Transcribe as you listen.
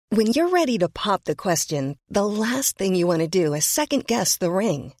When you're ready to pop the question, the last thing you want to do is second-guess the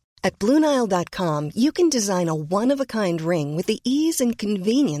ring. At BlueNile.com, you can design a one-of-a-kind ring with the ease and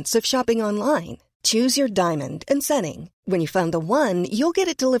convenience of shopping online. Choose your diamond and setting. When you find the one, you'll get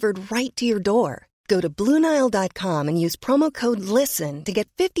it delivered right to your door. Go to BlueNile.com and use promo code LISTEN to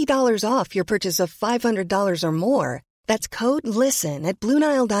get $50 off your purchase of $500 or more. That's code LISTEN at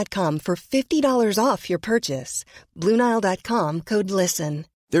BlueNile.com for $50 off your purchase. BlueNile.com, code LISTEN.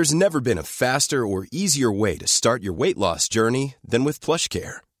 There's never been a faster or easier way to start your weight loss journey than with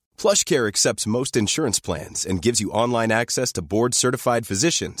PlushCare. PlushCare accepts most insurance plans and gives you online access to board-certified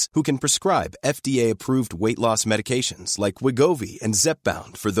physicians who can prescribe FDA-approved weight loss medications like Wegovy and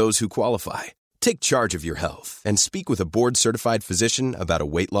Zepbound for those who qualify. Take charge of your health and speak with a board-certified physician about a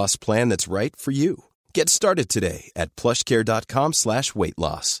weight loss plan that's right for you. Get started today at plushcare.com/weight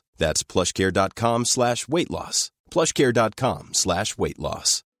loss. That's plushcare.com/weight loss. plushcare.com/weight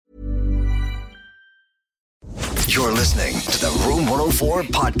loss. You're listening to the Room 104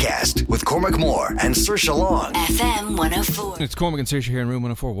 podcast with Cormac Moore and Saoirse Long. FM 104. It's Cormac and Saoirse here in Room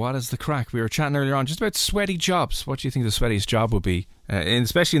 104. What is the crack? We were chatting earlier on just about sweaty jobs. What do you think the sweatiest job would be? And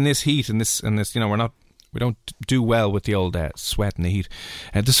especially in this heat and this, you know, we don't do well with the old sweat and the heat.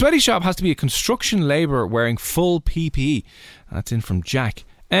 The sweaty job has to be a construction labourer wearing full PPE. That's in from Jack.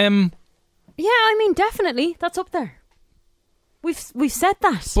 Yeah, I mean, definitely. That's up there. We've said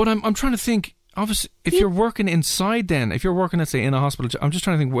that. But I'm trying to think, obviously, if you're working inside then, if you're working, let's say, in a hospital, I'm just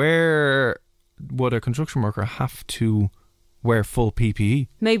trying to think, where would a construction worker have to wear full PPE?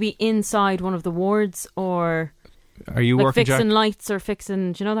 Maybe inside one of the wards, or are you like working, fixing Jack? Lights or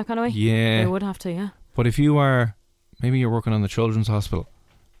fixing, do you know, that kind of way? Yeah. They would have to, yeah. But if you are, maybe you're working on the children's hospital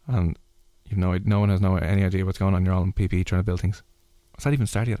and you know no one has any idea what's going on, you're all in PPE trying to build things. Has that even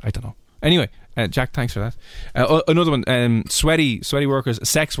started yet? I don't know. Anyway, Jack, thanks for that. Another one, sweaty workers,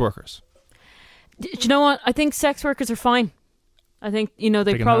 sex workers. Do you know what? I think sex workers are fine. I think, you know,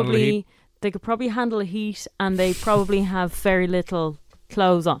 they could probably handle the heat, and they probably have very little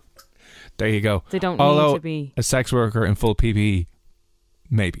clothes on. There you go. They don't need to be a sex worker in full PPE,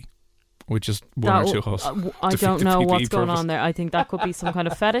 maybe. With just one or two holes. I don't know what's going on there. I think that could be some kind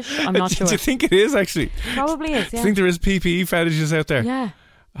of fetish. I'm not sure. Do you think it is, actually? Probably is, yeah. Do you think there is PPE fetishes out there? Yeah.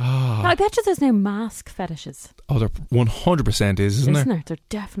 Oh. No, I bet you there's no mask fetishes. Oh, there 100% is, isn't there? There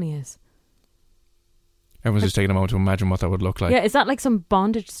definitely is. Everyone's just taking a moment to imagine what that would look like. Yeah, is that like some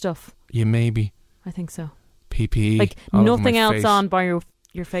bondage stuff? Yeah, maybe. I think so. PPE. Like nothing else on by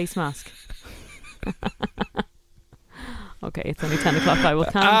your face mask. Okay, it's only 10 o'clock. I will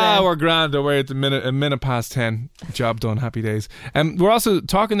calm down. We're grand. Don't worry, it's a minute past 10. Job done. Happy days. We're also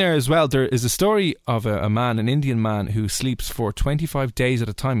talking there as well. There is a story of a man, an Indian man, who sleeps for 25 days at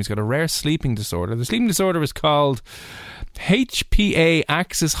a time. He's got a rare sleeping disorder. The sleeping disorder is called HPA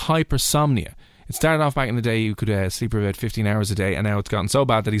axis hypersomnia. It started off back in the day, you could sleep for about 15 hours a day, and now it's gotten so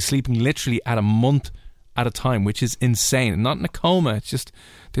bad that he's sleeping literally at a month at a time, which is insane. Not in a coma, it's just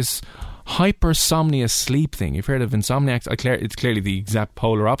this hypersomnia sleep thing. You've heard of insomniacs. It's clearly the exact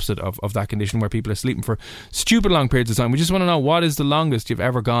polar opposite of that condition, where people are sleeping for stupid long periods of time. We just want to know, what is the longest you've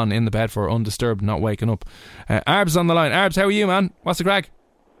ever gone in the bed for undisturbed, not waking up? Arb's on the line. Arbs, how are you, man? What's the crack?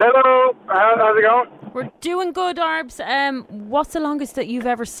 Hello, how's it going? We're doing good, Arbs. What's the longest that you've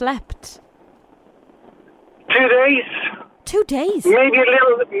ever slept? 2 days. 2 days? Maybe a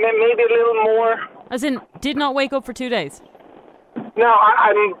little more. As in, did not wake up for 2 days? No,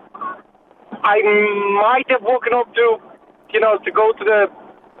 I might have woken up to go to the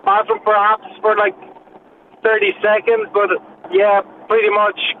bathroom perhaps for like 30 seconds, but yeah, pretty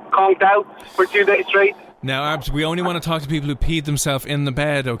much conked out for 2 days straight. Now, Arbs, we only want to talk to people who peed themselves in the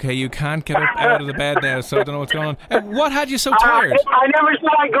bed, okay? You can't get up out of the bed now, so I don't know what's going on. What had you so tired? I never said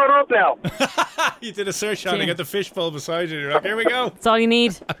I got up now. You did a search on it, you got the fishbowl beside you. You're like, here we go. That's all you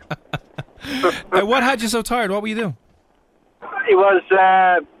need. What had you so tired? What were you doing? It was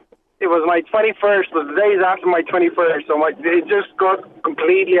my 21st, was the days after my 21st, so it just got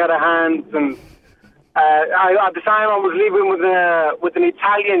completely out of hand. And at the time I was living with an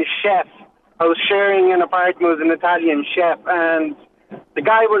Italian chef. I was sharing an apartment with an Italian chef, and the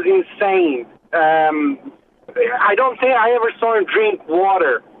guy was insane. I don't think I ever saw him drink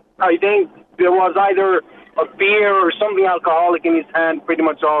water. I think there was either a beer or something alcoholic in his hand pretty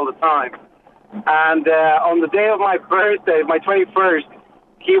much all the time. And on the day of my birthday, my 21st,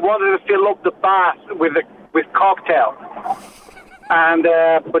 he wanted to fill up the bath with cocktail. And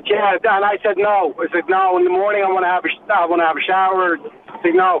but yeah, and I said no. I said no. In the morning, I want to have a shower. I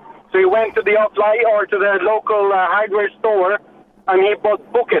said no. So he went to the local hardware store, and he bought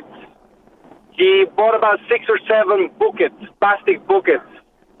buckets. He bought about 6 or 7 buckets, plastic buckets,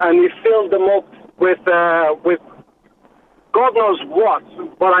 and we filled them up with God knows what,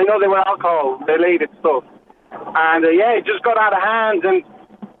 but I know they were alcohol-related stuff. And it just got out of hand. And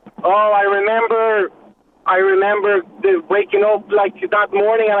I remember waking up like that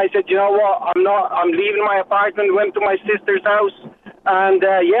morning, and I said, you know what? I'm leaving my apartment. Went to my sister's house, and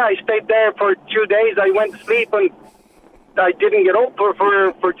I stayed there for 2 days. I went to sleep, and I didn't get up for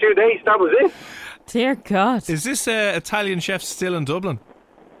 2 days. That was it. Dear God. Is this Italian chef still in Dublin?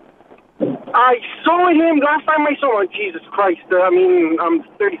 I saw him last time I saw him. Jesus Christ. I'm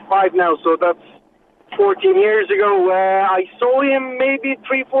 35 now, so that's 14 years ago. I saw him maybe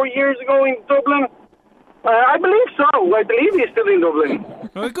 3-4 years ago in Dublin. I believe so. I believe he's still in Dublin.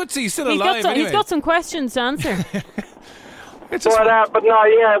 Well, good to see he's still alive. He's got some questions to answer. But no,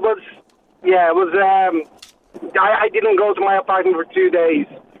 it was. I didn't go to my apartment for 2 days.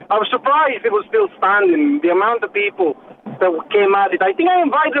 I was surprised it was still standing. The amount of people that came at it. I think I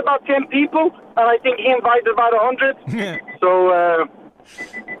invited about 10 people, and I think he invited about 100. Yeah. So,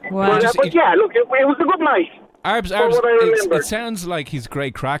 wow. look, it was a good night. Arbs, it sounds like he's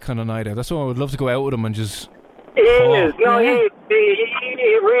great crack on a night out. That's why I would love to go out with him and just... He is. No, he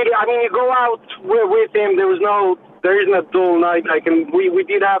really... I mean, you go out with him, there isn't a dull night. We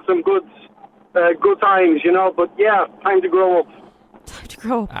did have some good times, but time to grow up. Time to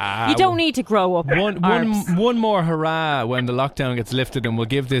grow up. You don't need to grow up. One more hurrah when the lockdown gets lifted, and we'll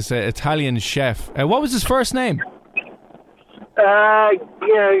give this Italian chef. What was his first name? His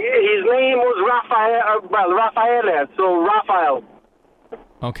name was Raffaele. So Raphael.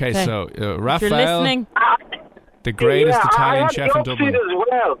 Okay, so Raphael. If you're listening, the greatest Italian chef in Dublin. As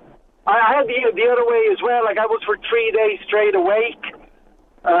well. I had the other way as well. Like I was for 3 days straight awake,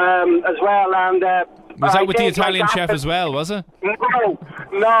 as well, and. Was that with the Italian chef as well, was it?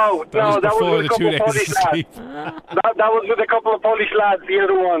 No. That before was with the 2 a couple of days of Polish sleep. lads. That was with a couple of Polish lads, the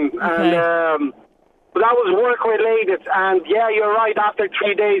other one. Okay. And but that was work-related. And you're right, after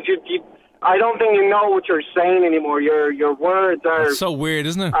 3 days, I don't think you know what you're saying anymore. Your words are... It's so weird,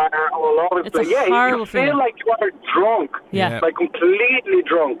 isn't it? All over the place. Horrible you feel feeling. like you are drunk. Yeah. Like completely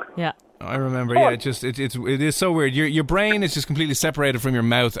drunk. Yeah. I remember, it is so weird. Your brain is just completely separated from your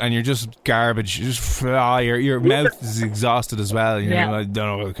mouth, and you're just garbage. Your mouth is exhausted as well. And you're like, I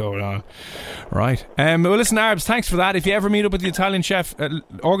don't know what's going on. Right. Well, listen, Arbs, thanks for that. If you ever meet up with the Italian chef,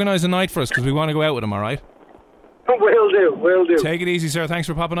 organise a night for us, because we want to go out with him, all right? Will do. Take it easy, sir. Thanks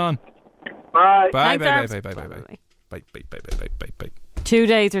for popping on. Bye. Bye. Thanks, Bye. Arbs. Bye. 2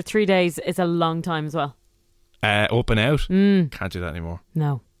 days or 3 days is a long time as well. Up and out? Can't do that anymore.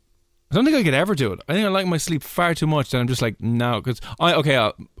 No. I don't think I could ever do it. I think I like my sleep far too much that I'm just like, no. Because,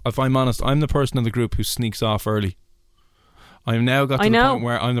 if I'm honest, I'm the person in the group who sneaks off early. I've now got to the point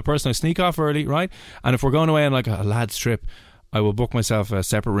where I'm the person I sneak off early, right? And if we're going away on like a lad's trip, I will book myself a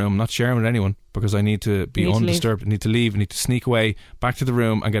separate room, not sharing with anyone, because I need to be undisturbed. I need to leave. I need to sneak away back to the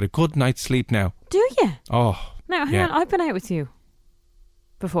room and get a good night's sleep now. Do you? Oh. Now, hang on. I've been out with you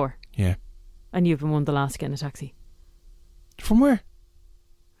before. Yeah. And you've been one of the last to get in a taxi. From where?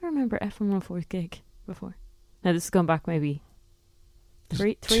 I remember FM 104's gig before. Now, this has gone back maybe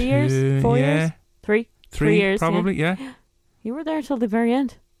 3 years? 4 years? 3 years. Probably, yeah. You were there till the very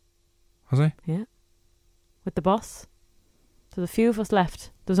end. Was I? Yeah. With the boss. So the few of us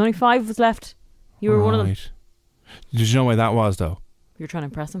left. There was only 5 of us left. You were one of them. Did you know why that was, though? You were trying to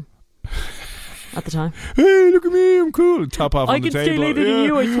impress him. At the time. Hey, look at me, I'm cool. Top off on the table. I can stay later than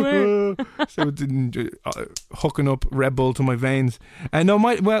you, I swear. So it didn't hooking up Red Bull to my veins. I don't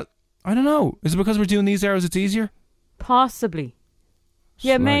know. Is it because we're doing these hours it's easier? Possibly.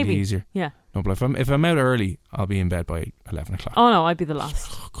 Yeah, Slightly maybe. easier. Yeah. No, but if I'm out early, I'll be in bed by 11 o'clock. Oh no, I'd be the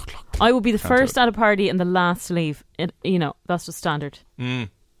last. Good luck. I will be the first at a party and the last to leave. That's just standard.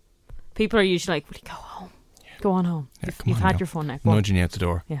 People are usually like, will you go home? Go on home. You've had your fun now. Nudging you out the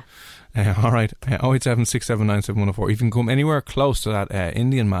door. Yeah. All right. 087 679 7104. You can come anywhere close to that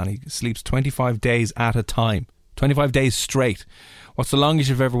Indian man. He sleeps 25 days at a time. 25 days straight. What's the longest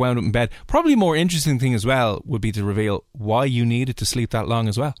you've ever wound up in bed? Probably more interesting thing as well would be to reveal why you needed to sleep that long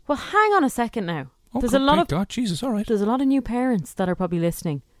as well. Well, hang on a second now. There's a lot of God, Jesus, all right. There's a lot of new parents that are probably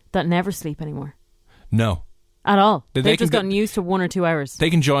listening that never sleep anymore. No. At all. They They've just gotten used to 1 or 2 hours.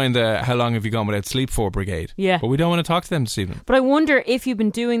 They can join the How Long Have You Gone Without Sleep For brigade. Yeah. But we don't want to talk to them this evening. But I wonder if you've been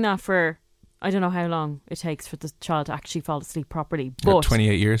doing that for, I don't know how long it takes for the child to actually fall asleep properly. But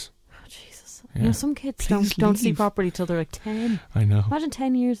 28 years. Oh, Jesus. Yeah. Some kids don't sleep properly till they're like 10. I know. Imagine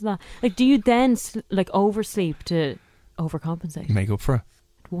 10 years of that. Like, do you then oversleep to overcompensate? Make up for it.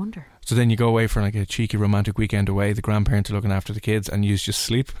 I'd wonder. So then you go away for like a cheeky romantic weekend away. The grandparents are looking after the kids and you just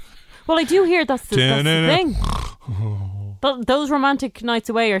sleep. Well, I do hear that's the thing. Those romantic nights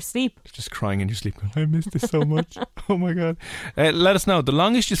away are sleep. Just crying in your sleep. I miss this so much. Oh my God. Let us know the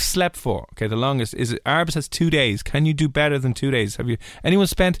longest you've slept for. Okay, the longest is it. Arbs has 2 days. Can you do better than 2 days? Have you anyone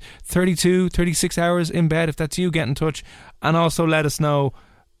spent 32, 36 hours in bed? If that's you, get in touch. And also let us know,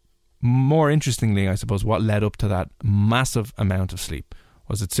 more interestingly, I suppose, what led up to that massive amount of sleep.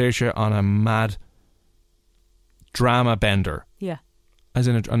 Was it Saoirse on a mad drama bender? Yeah. As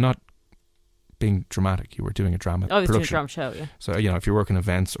in, I'm not being dramatic. You were doing a drama I was production. doing a drama show, yeah. So, if you work in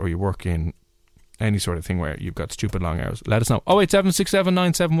events or you work in any sort of thing where you've got stupid long hours, let us know.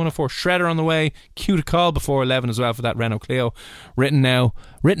 08767971004. Shredder on the way. Cue to call before 11 as well for that Renault Clio. Written in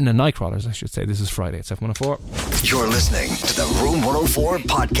Nightcrawlers, I should say. This is Friday at 7:104. You're listening to the Room 104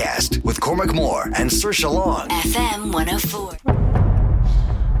 podcast with Cormac Moore and Saoirse Long. FM 104.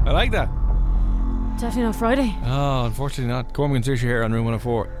 I like that. Definitely not Friday. Oh, unfortunately not. Cormac and Saoirse here on Room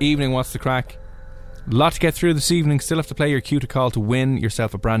 104. Evening, what's the crack? Lot to get through this evening. Still have to play your cue to call to win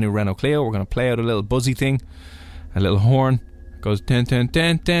yourself a brand new Renault Clio. We're going to play out a little buzzy thing, a little horn. It goes 10, 10,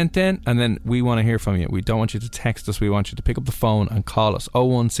 10, 10, 10, and then we want to hear from you. We don't want you to text us. We want you to pick up the phone and call us.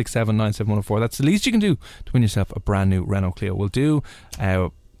 016797104. That's the least you can do to win yourself a brand new Renault Clio. We'll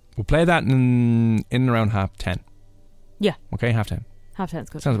play that in and around 10:30. Yeah. Okay, 10:30. 10:30's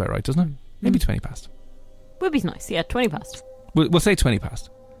good. Sounds about right, doesn't it? Maybe 20 past. Would be nice. Yeah, 20 past. We'll say 20 past.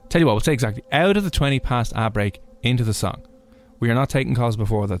 Tell you what, we'll say exactly out of the 20 past ad break into the song. We are not taking calls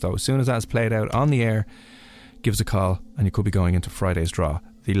before that though. As soon as that's played out on the air, give us a call and you could be going into Friday's draw.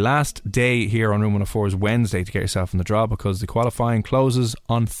 The last day here on Room 104 is Wednesday to get yourself in the draw because the qualifying closes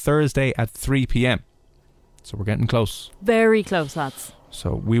on Thursday at 3 p.m. So we're getting close. Very close, lads.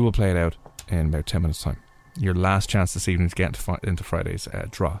 So we will play it out in about 10 minutes time. Your last chance this evening to get into Friday's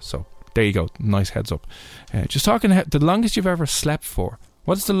draw. So there you go. Nice heads up. Just talking the longest you've ever slept for.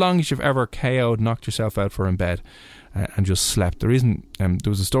 What's the longest you've ever KO'd, knocked yourself out for in bed and just slept? The reason, there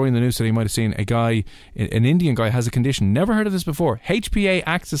was a story in the news that you might have seen, a guy, an Indian guy has a condition, never heard of this before. HPA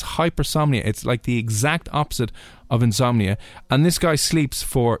acts as hypersomnia. It's like the exact opposite of insomnia. And this guy sleeps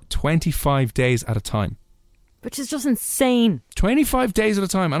for 25 days at a time. Which is just insane. 25 days at a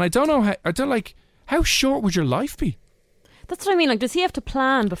time. And I don't know how short would your life be? That's what I mean. Like, does he have to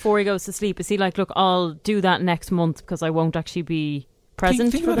plan before he goes to sleep? Is he like, look, I'll do that next month because I won't actually be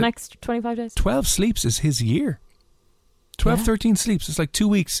present for the next 25 days? 12 sleeps is his year. 13 sleeps. It's like 2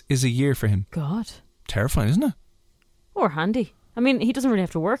 weeks is a year for him. God. Terrifying, isn't it? Or handy. I mean, he doesn't really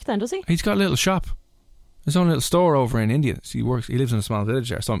have to work then, does he? He's got a little shop. His own little store over in India. So he lives in a small village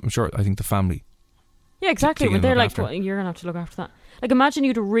there. So I'm sure, I think the family. Yeah, exactly. But they're like, well, you're going to have to look after that. Like, imagine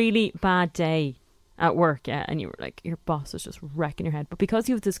you had a really bad day at work, yeah, and you were like, your boss is just wrecking your head. But because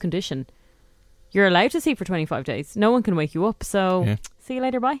you have this condition, you're allowed to sleep for 25 days. No one can wake you up. So, see you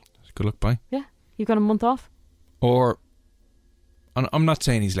later, bye. Good luck, bye. Yeah, you've got a month off. Or, I'm not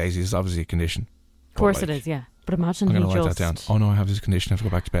saying he's lazy. It's obviously a condition. Of course it is, yeah. But imagine I'm going to write that down. Oh no, I have this condition. I have to go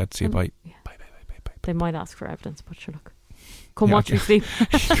back to bed. See you, bye. Yeah. Bye. They might ask for evidence, but sure, look. Come watch me sleep.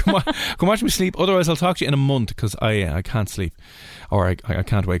 come watch me sleep. Otherwise, I'll talk to you in a month because I can't sleep, or I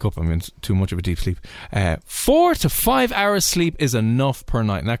can't wake up. I'm in too much of a deep sleep. 4 to 5 hours sleep is enough per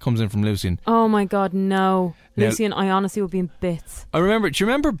night, and that comes in from Lucian. Oh my God, no, Lucian! I honestly would be in bits. Do you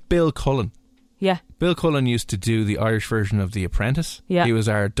remember Bill Cullen? Yeah. Bill Cullen used to do the Irish version of The Apprentice. Yeah. He was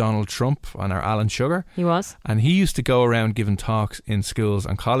our Donald Trump and our Alan Sugar. He was. And he used to go around giving talks in schools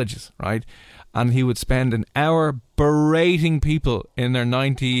and colleges, right? And he would spend an hour berating people in their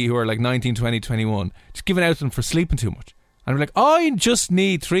 90 who are like 19, 20, 21, just giving out to them for sleeping too much. And we're like, I just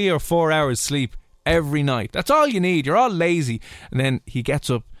need 3 or 4 hours sleep every night. That's all you need. You're all lazy. And then he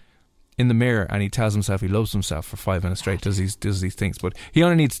gets up in the mirror and he tells himself he loves himself for 5 minutes straight, does these things, but he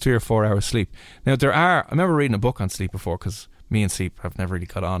only needs 3 or 4 hours sleep. Now I remember reading a book on sleep before, because me and sleep have never really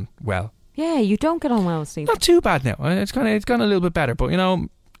got on well. Yeah, you don't get on well with sleep. Not too bad now. It's gone a little bit better, but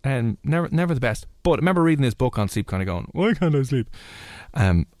and never the best. But I remember reading this book on sleep, kind of going, why can't I sleep?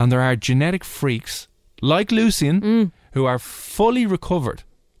 And there are genetic freaks like Lucian who are fully recovered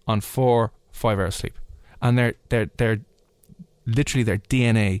on 4-5 hours sleep, and they're literally their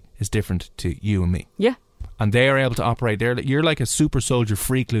DNA is different to you and me. Yeah. And they are able to operate. You're like a super soldier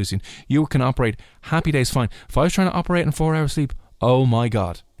freak, Lucian. You can operate happy days fine. If I was trying to operate in 4 hours sleep, oh my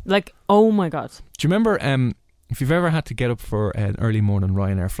God. Like, oh my God. Do you remember if you've ever had to get up for an early morning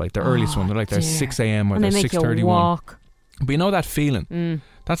Ryanair flight, the earliest one, they're like they're 6 a.m. or and they're they 6:31. Walk. But you know that feeling?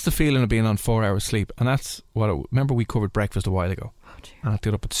 That's the feeling of being on 4 hours sleep. And that's remember we covered breakfast a while ago. Oh dear. And I had to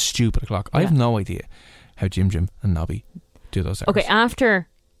get up at stupid o'clock. Yeah. I have no idea how Jim and Nobby do those hours. Okay, after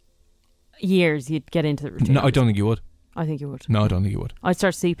years you'd get into the routine. No, I don't think you would. I think you would. No, I don't think you would. I'd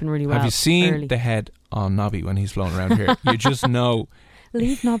start sleeping really well. Have you seen early. the head on Nobby when he's flown around here? You just know.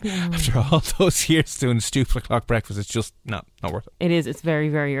 Leave Nobby alone. After all those years doing stupid o'clock breakfast, it's just not worth it. It is. It's very,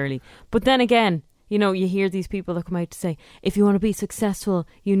 very early. But then again, you know, you hear these people that come out to say, if you want to be successful,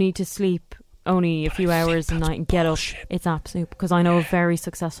 you need to sleep only a few hours a night and get up. It's absolute. Because I know a very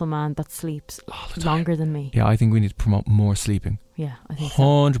successful man that sleeps longer than me. Yeah, I think we need to promote more sleeping. Yeah, I think so.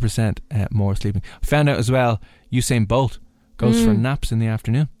 100% more sleeping. I found out as well, Usain Bolt goes for naps in the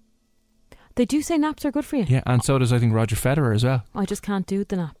afternoon. They do say naps are good for you. Yeah, and so does I think Roger Federer as well. I just can't do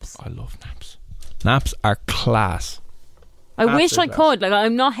the naps. I love naps. Naps are class. I wish I could. Like,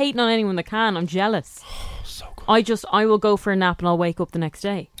 I'm not hating on anyone that can. I'm jealous. Oh, so good. I will go for a nap and I'll wake up the next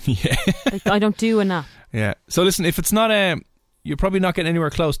day. Yeah. Like, I don't do a nap. Yeah. So listen, if it's not you're probably not getting anywhere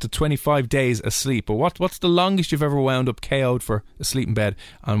close to 25 days asleep. But what's the longest you've ever wound up KO'd for asleep in bed?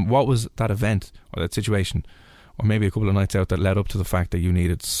 And what was that event or that situation, or maybe a couple of nights out, that led up to the fact that you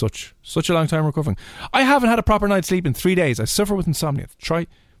needed such a long time recovering? I haven't had a proper night's sleep in 3 days. I suffer with insomnia. Try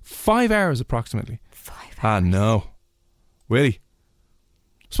 5 hours approximately. 5 hours? Ah, no. Really?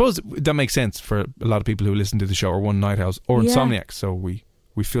 I suppose that makes sense for a lot of people who listen to the show or one night owls or insomniacs. So we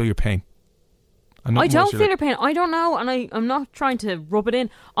feel your pain. I don't feel your pain. I don't know, and I'm not trying to rub it in.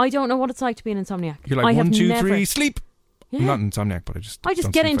 I don't know what it's like to be an insomniac. You're like 1, 2, 3, sleep. Yeah. I'm not an insomniac, but I just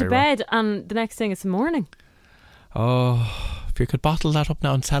don't get into bed, well. and the next thing it's the morning. Oh, if you could bottle that up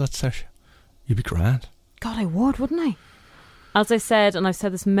now and sell it, Saoirse, you'd be grand. God, I would, wouldn't I? As I said, and I've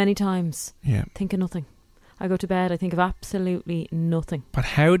said this many times. Yeah. Think of nothing. I go to bed, I think of absolutely nothing. But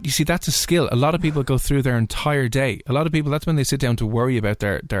how, you see, that's a skill. A lot of people go through their entire day. A lot of people, that's when they sit down to worry about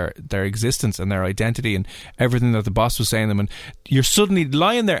their existence and their identity and everything that the boss was saying to them. And you're suddenly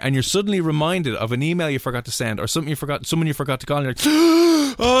lying there and you're suddenly reminded of an email you forgot to send or someone you forgot to call, and you're like,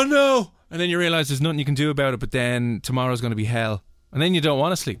 oh no! And then you realise there's nothing you can do about it, but then tomorrow's going to be hell. And then you don't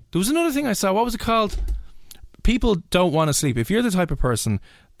want to sleep. There was another thing I saw. What was it called? People don't want to sleep. If you're the type of person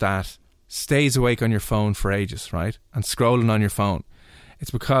that stays awake on your phone for ages, right, and scrolling on your phone,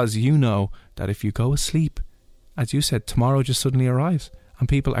 it's because you know that if you go asleep, as you said, tomorrow just suddenly arrives, and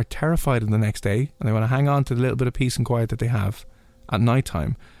people are terrified of the next day, and they want to hang on to the little bit of peace and quiet that they have at night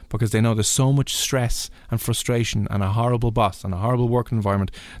time, because they know there's so much stress and frustration and a horrible boss and a horrible work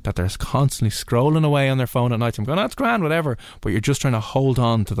environment that they're constantly scrolling away on their phone at night time going, that's grand, whatever, but you're just trying to hold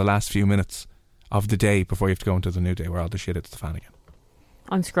on to the last few minutes of the day before you have to go into the new day where all the shit hits the fan again.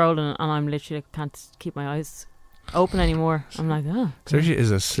 I'm scrolling and I'm literally can't keep my eyes open anymore. I'm like, Saoirse is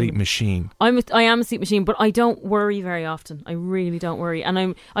a sleep machine. I am a sleep machine, but I don't worry very often. I really don't worry,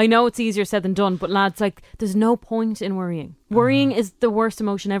 and I know it's easier said than done. But lads, like, there's no point in worrying. Worrying is the worst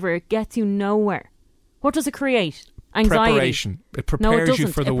emotion ever. It gets you nowhere. What does it create? Anxiety. Preparation. It prepares you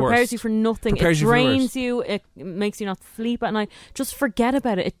for the worst. It prepares you for nothing. It drains you. It makes you not sleep at night. Just forget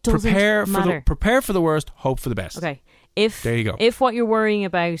about it. It doesn't matter. Prepare for the worst. Hope for the best. Okay. There you go. If what you're worrying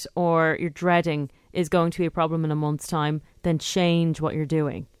about or you're dreading is going to be a problem in a month's time, then change what you're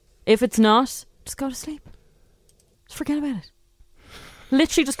doing. If it's not, just go to sleep. Just forget about it.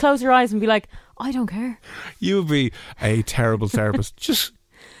 Literally just close your eyes and be like, I don't care. You would be a terrible therapist. just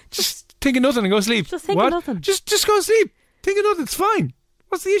think of nothing and go to sleep. Just think of nothing. Just go to sleep. Think of nothing. It's fine.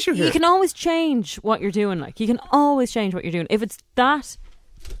 What's the issue here? You can always change what you're doing. Like, you can always change what you're doing. If it's that,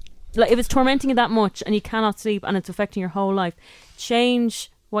 like, if it's tormenting you that much and you cannot sleep and it's affecting your whole life,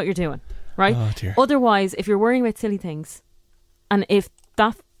 change what you're doing, right? Oh, dear. Otherwise, if you're worrying about silly things, and if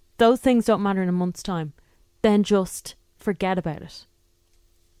those things don't matter in a month's time, then just forget about it.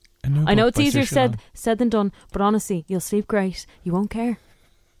 I know it's easier said than done, but honestly, you'll sleep great. You won't care.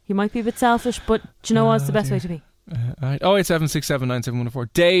 You might be a bit selfish, but do you know what's the best way to be? Right.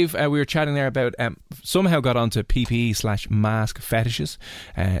 08767971004. Dave, we were chatting there about somehow got onto PPE/mask fetishes.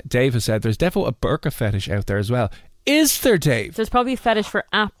 Dave has said there's definitely a burqa fetish out there as well. Is there, Dave? There's probably a fetish for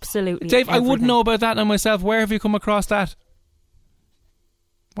absolutely Dave, everything. I wouldn't know about that now myself. Where have you come across that?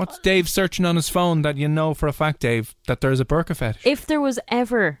 What's Dave searching on his phone that you know for a fact, Dave, that there's a burqa fetish? If there was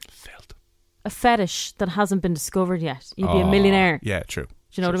ever a fetish that hasn't been discovered yet, you'd be a millionaire. Yeah, true. Do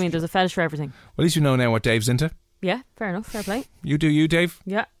you know what I mean? There's a fetish for everything. Well, at least you know now what Dave's into. Yeah, fair enough. Fair play. You do you, Dave.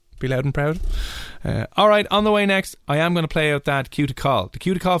 Yeah. Be loud and proud. Alright, on the way next, I am going to play out that cue to call. The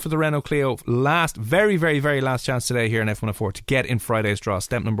cue to call for the Renault Clio. Very, very, very last chance today here in F104 to get in Friday's draw.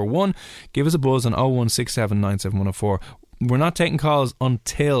 Step number 1, give us a buzz on 016797104. We're not taking calls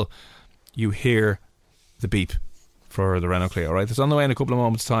until you hear the beep for the Renault Clio, right? It's on the way in a couple of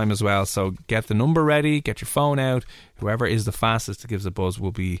moments' time as well, so get the number ready, get your phone out. Whoever is the fastest to give us a buzz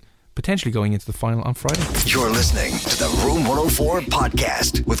will be potentially going into the final on Friday. You're listening to the Room 104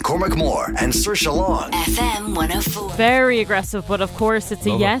 podcast with Cormac Moore and Saoirse Long. FM 104. Very aggressive, but of course it's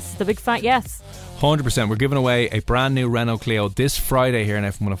a yes, the big fat yes. 100%. We're giving away a brand new Renault Clio this Friday here in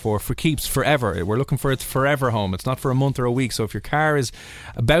FM104 for keeps, forever. We're looking for its forever home. It's not for a month or a week. So if your car is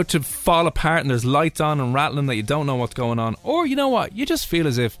about to fall apart and there's lights on and rattling that you don't know what's going on, or you know what, you just feel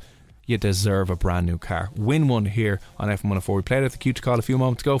as if you deserve a brand new car, win one here on FM104. We played at the Q to Call a few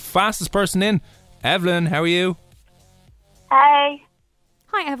moments ago. Fastest person in, Evelyn, how are you? Hi.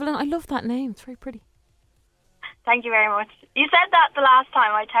 Hi Evelyn, I love that name. It's very pretty. Thank you very much. You said that the last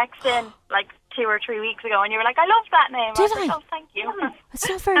time I texted in, like 2 or 3 weeks ago, and you were like, I love that name. Did I? Was I? like, oh, thank you. It's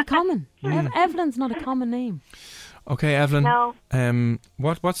not very common. Evelyn's not a common name. Okay, Evelyn. No.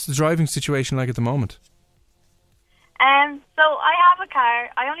 What's the driving situation like at the moment? So I have a car.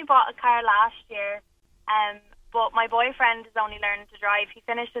 I only bought a car last year, but my boyfriend is only learning to drive. He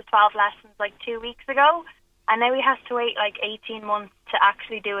finished his 12 lessons like 2 weeks ago, and now he has to wait like 18 months to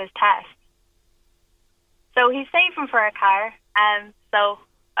actually do his test. So he's saving for a car, so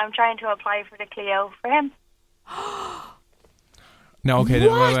I'm trying to apply for the Clio for him. No, okay.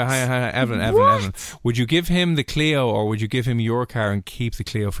 Wait, hi, Evelyn. Would you give him the Clio or would you give him your car and keep the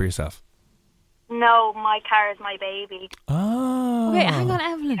Clio for yourself? No, my car is my baby. Oh. Okay, hang on,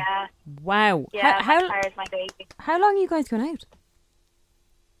 Evelyn. Yeah. Wow. Yeah, my car is my baby. How long are you guys going out?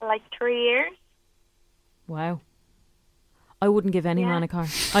 Like 3 years. Wow. I wouldn't give any man a car.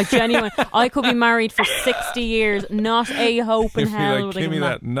 I could be married for 60 years, not a hope in hell. Like, would I give me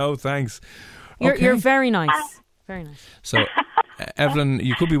that. No, thanks. You're very nice. Very nice. So, Evelyn,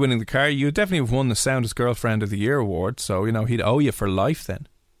 you could be winning the car. You definitely have won the Soundest Girlfriend of the Year award. So, you know, he'd owe you for life then.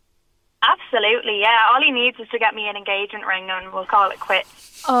 Absolutely, yeah. All he needs is to get me an engagement ring and we'll call it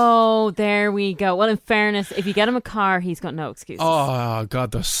quits. Oh, there we go. Well, in fairness, if you get him a car, he's got no excuses. Oh,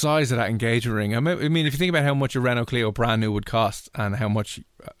 God, the size of that engagement ring. I mean, if you think about how much a Renault Clio brand new would cost and how much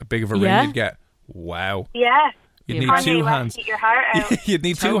big of a ring you'd get, wow. Yeah. You'd need 2 hands. Keep your heart out. You'd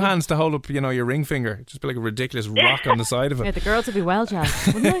need 2 hands to hold up, you know, your ring finger. It'd just be like a ridiculous rock on the side of it. Yeah, the girls would be well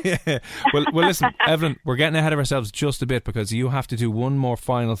jazzed, wouldn't they? Yeah. Well, listen, Evelyn, we're getting ahead of ourselves just a bit because you have to do one more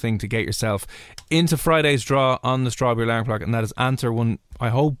final thing to get yourself into Friday's draw on the Strawberry Alarm Clock, and that is answer one. I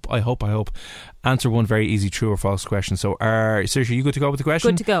hope. Answer one very easy true or false question. So, Saoirse, you good to go with the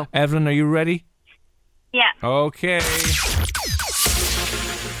question? Good to go. Evelyn, are you ready? Yeah. Okay.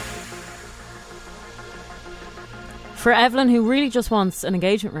 For Evelyn, who really just wants an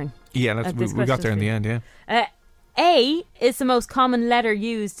engagement ring. Yeah, we got there in the end, yeah. A is the most common letter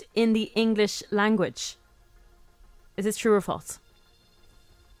used in the English language. Is this true or false?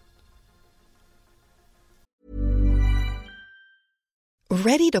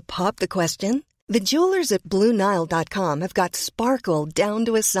 Ready to pop the question? The jewelers at BlueNile.com have got sparkle down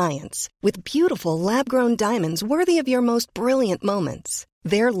to a science with beautiful lab-grown diamonds worthy of your most brilliant moments.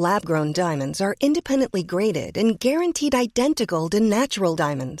 Their lab-grown diamonds are independently graded and guaranteed identical to natural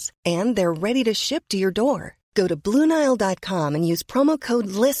diamonds. And they're ready to ship to your door. Go to BlueNile.com and use promo code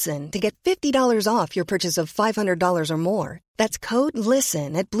LISTEN to get $50 off your purchase of $500 or more. That's code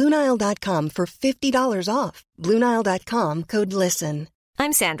LISTEN at BlueNile.com for $50 off. BlueNile.com, code LISTEN.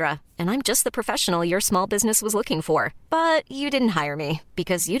 I'm Sandra, and I'm just the professional your small business was looking for. But you didn't hire me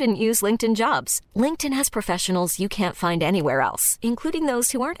because you didn't use LinkedIn Jobs. LinkedIn has professionals you can't find anywhere else, including those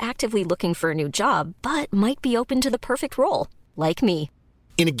who aren't actively looking for a new job, but might be open to the perfect role, like me.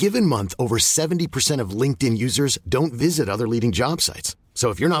 In a given month, over 70% of LinkedIn users don't visit other leading job sites. So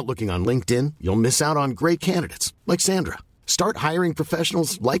if you're not looking on LinkedIn, you'll miss out on great candidates like Sandra. Start hiring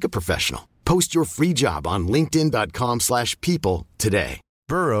professionals like a professional. Post your free job on linkedin.com/people today.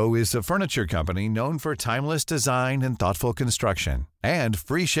 Burrow is a furniture company known for timeless design and thoughtful construction and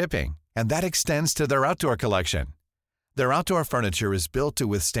free shipping, and that extends to their outdoor collection. Their outdoor furniture is built to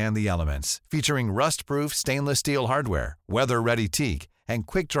withstand the elements, featuring rust-proof stainless steel hardware, weather-ready teak, and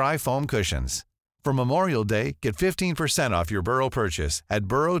quick-dry foam cushions. For Memorial Day, get 15% off your Burrow purchase at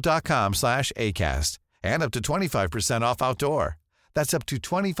burrow.com/ACAST and up to 25% off outdoor. That's up to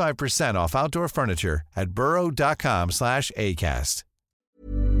 25% off outdoor furniture at burrow.com/ACAST.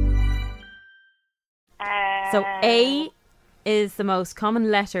 So A is the most common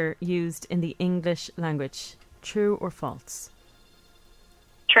letter used in the English language. True or false?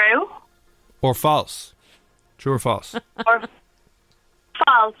 True. Or false? True or false? Or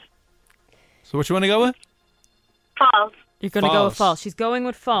false. So what you want to go with? False. You're going to go with false. She's going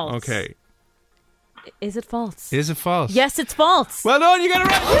with false. Okay. Is it false? Is it false? Yes, it's false. Well done, you got it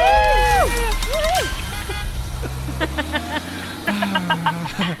right.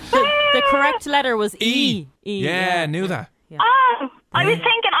 The correct letter was E. Yeah, I knew that. Yeah. Oh, I was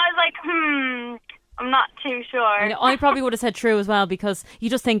thinking, I was like, not too sure. I probably would have said true as well, because you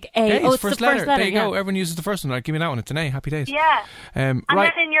just think A. It's it's the first letter. first letter. There you go. Everyone uses the first one. Like, give me that one. It's an A. Happy days. Yeah. And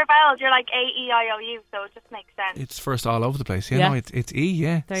then in your vowels, you're like A-E-I-O-U, so it just makes sense. It's first all over the place. No, it's E.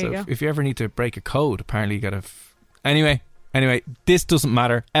 Yeah. There you go. If you ever need to break a code, apparently you got to. Anyway, this doesn't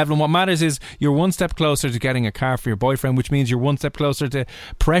matter. Evelyn, what matters is you're one step closer to getting a car for your boyfriend, which means you're one step closer to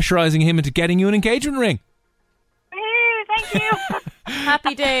pressurising him into getting you an engagement ring. Thank you.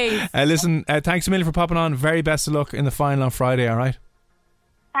 Happy days. Listen, thanks a million for popping on. Very best of luck in the final on Friday, all right?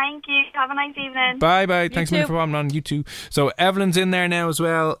 Thank you. Have a nice evening. Bye. Thanks a million for popping on. You too. So Evelyn's in there now as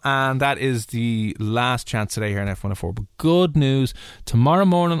well, and that is the last chance today here on F104. But good news, tomorrow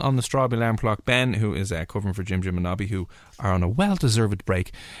morning on the Strawberry Alarm Clock, Ben, who is covering for Jim and Nobby, who are on a well-deserved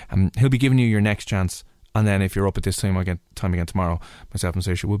break, he'll be giving you your next chance. And then if you're up at this time again tomorrow, myself and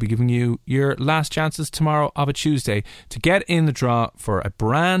Saoirse will be giving you your last chances tomorrow of a Tuesday to get in the draw for a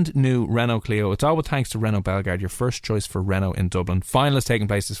brand new Renault Clio. It's all with thanks to Renault Bellegarde, your first choice for Renault in Dublin. Final is taking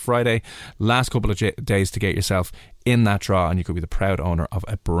place this Friday. Last couple of days to get yourself in that draw, and you could be the proud owner of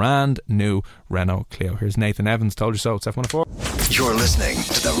a brand new Renault Clio. Here's Nathan Evans, Told You So. It's F104. You're listening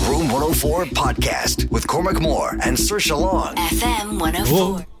to the Room 104 podcast with Cormac Moore and Saoirse Long. FM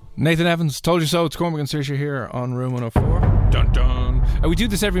 104. Nathan Evans, Told You So. It's Cormac and Saoirse here on Room 104. Dun dun. We do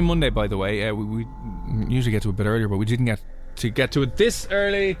this every Monday, by the way. We usually get to it a bit earlier, but we didn't get to it this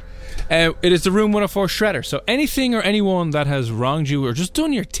early. It is the Room 104 Shredder. So anything or anyone that has wronged you or just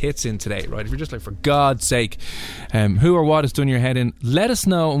done your tits in today, right? If you're just like, for God's sake, who or what has done your head in, let us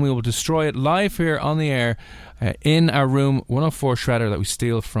know and we will destroy it live here on the air. In our Room 104 Shredder that we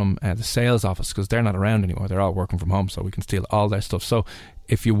steal from the sales office, because they're not around anymore. They're all working from home, so we can steal all their stuff. So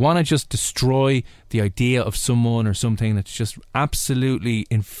if you want to just destroy the idea of someone or something that's just absolutely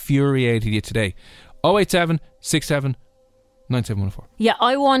infuriated you today, 087 67 9714. Yeah,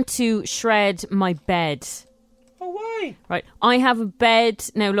 I want to shred my bed. Oh, why? Right, I have a bed.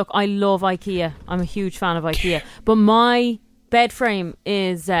 Now look, I love IKEA. I'm a huge fan of IKEA. But my bed frame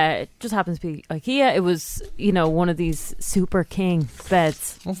is just happens to be IKEA. It was, one of these super king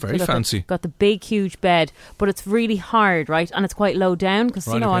beds. Oh, very fancy. Got the big huge bed, but it's really hard, right? And it's quite low down because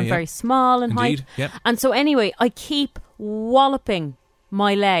I'm very small in height. Yep. And so anyway, I keep walloping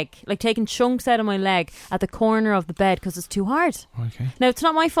my leg, like taking chunks out of my leg at the corner of the bed because it's too hard. Okay. Now it's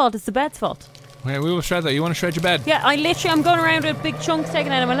not my fault; it's the bed's fault. Okay, we will shred that. You want to shred your bed? Yeah, I'm going around with big chunks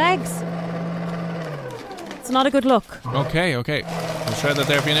taken out of my legs. It's not a good look. Okay. We'll shred that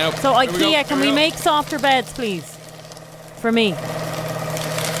there for you now. So IKEA, can we make softer beds, please? For me.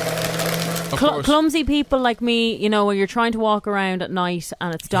 Clumsy people like me, when you're trying to walk around at night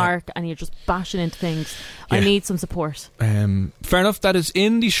and it's dark and you're just bashing into things. Yeah. I need some support. Fair enough. That is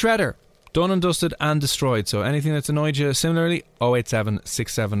in the shredder. Done and dusted and destroyed. So anything that's annoyed you similarly, 087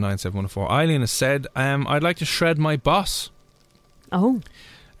 67 9714. Eileen has said, I'd like to shred my boss. Oh.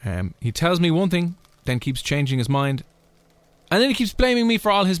 He tells me one thing, then keeps changing his mind, and then he keeps blaming me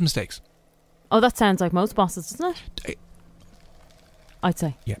for all his mistakes. Oh, that sounds like most bosses, doesn't it? I'd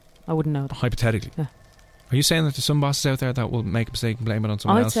say. Yeah. I wouldn't know that. Hypothetically. Yeah. Are you saying that there's some bosses out there that will make a mistake and blame it on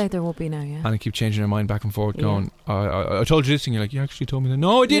someone else? I'd say there will be now, yeah. And they keep changing their mind back and forth, going, I told you this thing. You're like, you actually told me that.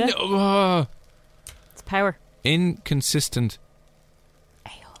 No, I didn't. Yeah. It's power. Inconsistent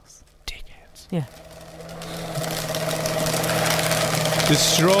a-holes. Dickheads. Yeah.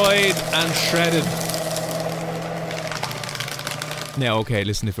 Destroyed and shredded. Now, okay,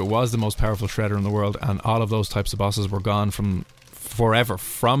 listen, if it was the most powerful shredder in the world and all of those types of bosses were gone forever,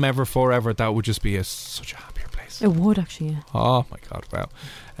 that would just be such a happier place. It would actually, yeah. Oh my God, wow.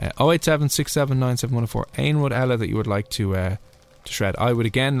 087 67 9714. Ainwood Ella that you would like to shred. I would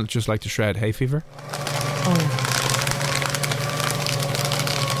again just like to shred hay fever. Oh.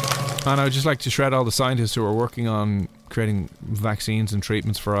 And I would just like to shred all the scientists who are working on creating vaccines and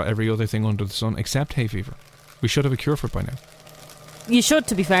treatments for every other thing under the sun except hay fever. We should have a cure for it by now. You should,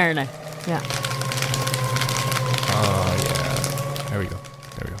 to be fair now. Yeah. Oh, yeah. There we go.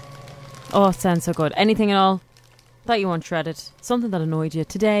 Oh, it sounds so good. Anything at all that you want shredded? Something that annoyed you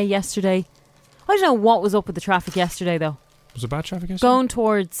today, yesterday? I don't know what was up with the traffic yesterday, though. Was it bad traffic yesterday? Going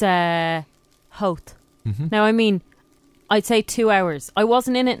towards Howth. Mm-hmm. Now, I mean, I'd say 2 hours. I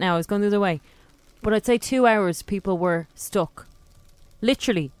wasn't in it now. I was going the other way. But I'd say 2 hours people were stuck.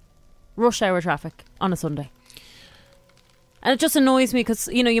 Literally. Rush hour traffic on a Sunday. And it just annoys me because,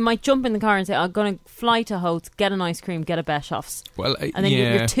 you might jump in the car and say, I'm going to fly to Howth, get an ice cream, get a Beshoff's. Well, and then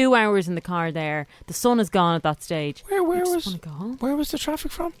you're 2 hours in the car there. The sun is gone at that stage. Where Where was the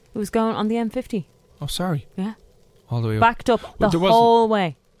traffic from? It was going on the M50. Oh, sorry. Yeah. All the way up. Backed up the whole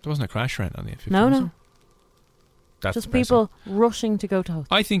way. There wasn't a crash right on the M50. No. That's just depressing. people rushing to go to Howth.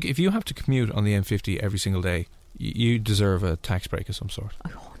 I think if you have to commute on the M50 every single day, you deserve a tax break of some sort.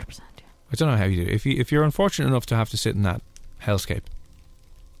 100%. Yeah. I don't know how you do it. If you're unfortunate enough to have to sit in that hellscape,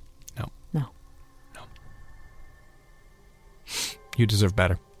 no. You deserve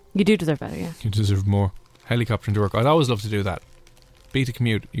better. You do deserve better, yeah. You deserve more. Helicoptering to work. I'd always love to do that. Beat a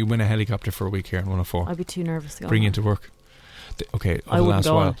commute. You win a helicopter for a week here in 104. I'd be too nervous to go. Bring you into work. Okay, over I the wouldn't last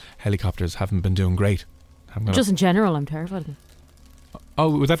go on while, it. helicopters haven't been doing great. Just in general, I'm terrified of them. Oh,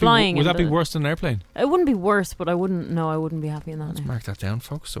 would that Flying be worse than an airplane? It wouldn't be worse, but I wouldn't be happy in that. Let's mark that down,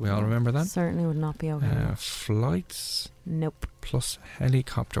 folks, so we all remember that. Certainly would not be okay. Flights. Nope. Plus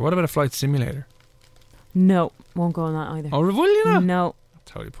helicopter. What about a flight simulator? No, won't go on that either. Oh, will you not? No.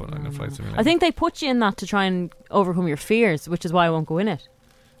 That's how you put on a flight simulator. I think they put you in that to try and overcome your fears, which is why I won't go in it.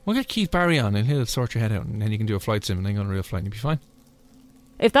 We'll get Keith Barry on and he'll sort your head out, and then you can do a flight sim and then go on a real flight and you'll be fine.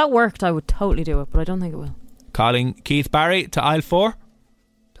 If that worked, I would totally do it, but I don't think it will. Calling Keith Barry to aisle 4.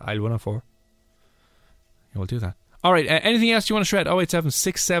 To aisle 104. Yeah, we'll do that. Alright, anything else you want to shred? 087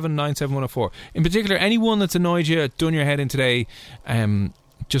 6797 104. In particular, anyone that's annoyed you, done your head in today,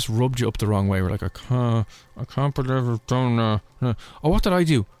 just rubbed you up the wrong way. We're like, I can't believe I've done that. Oh, what did I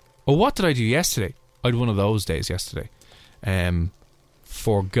do? What did I do yesterday? I had one of those days yesterday.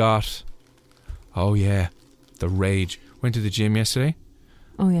 Forgot. Oh yeah, the rage. Went to the gym yesterday.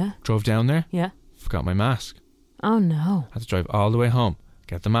 Oh yeah. Drove down there. Yeah. Forgot my mask. Oh no. Had to drive all the way home,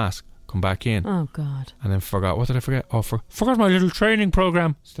 get the mask, come back in. Oh God. And then forgot. What did I forget? Oh, forgot my little training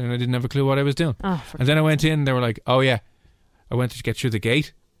program. So then I didn't have a clue what I was doing. Oh, and then I went in. They were like, "Oh yeah." I went to get through the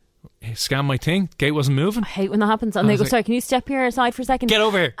gate. Scan my thing. Gate wasn't moving. I hate when that happens. And they go, "Sorry, can you step here aside for a second? Get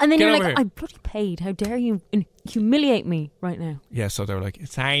over here." And then Get you're over like, here. "I'm bloody paid. How dare you humiliate me right now?" Yeah. So they were like,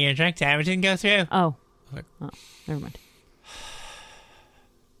 "Sorry, your drink time didn't go through." Oh. Like, oh, never mind.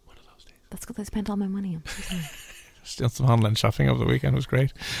 One of those days. That's because I spent all my money on. Still some online shopping over the weekend. It was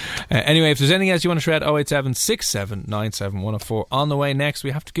great. Anyway, if there's anything else you want to shred, 087 6797 104. On the way next, we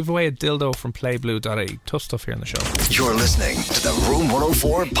have to give away a dildo from playblue.ie. Tough stuff here on the show. You're listening to the Room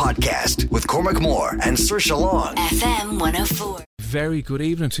 104 podcast with Cormac Moore and Saoirse Long. FM 104. Very good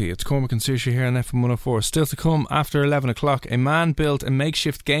evening to you. It's Cormac and Saoirse here on FM 104. Still to come after 11 o'clock. A man built a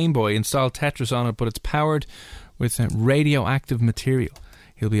makeshift Game Boy, installed Tetris on it, but it's powered with radioactive material.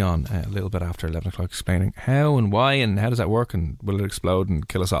 He'll be on a little bit after 11 o'clock explaining how and why and how does that work and will it explode and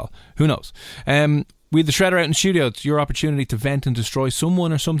kill us all. Who knows? We had the shredder out in the studio. It's your opportunity to vent and destroy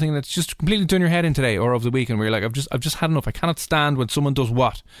someone or something that's just completely done your head in today or over the weekend where you're like, I've just had enough. I cannot stand when someone does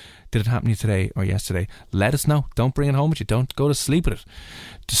what. Did it happen to you today or yesterday? Let us know. Don't bring it home with you. Don't go to sleep with it.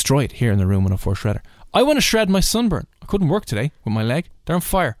 Destroy it here in the Room 104 shredder. I want to shred my sunburn. I couldn't work today with my leg. They're on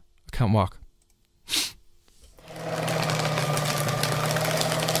fire. I can't walk.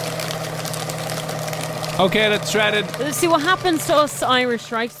 Okay, that's shredded. See what happens to us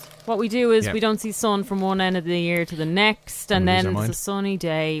Irish, right? What we do is Yeah. we don't see sun from one end of the year to the next, and We lose then our it's mind. a sunny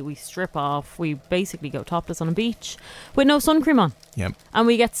day. We strip off. We basically go topless on a beach with no sun cream on, Yep. and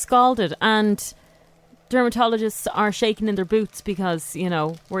we get scalded. And dermatologists are shaking in their boots because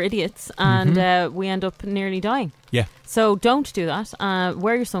we're idiots, and we end up nearly dying. Yeah. So don't do that.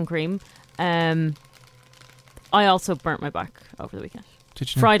 Wear your sun cream. I also burnt my back over the weekend.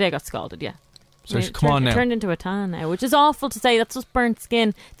 Did you know? Friday I got scalded. Yeah. So It come on now. It turned into a tan now, which is awful to say. That's just burnt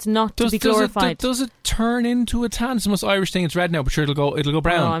skin. It's not to be glorified. Does it turn into a tan? It's the most Irish thing. It's red now, but sure, it'll go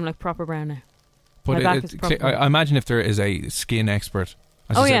brown. Oh, I'm like proper brown now. But my back is proper brown. I imagine if there is a skin expert,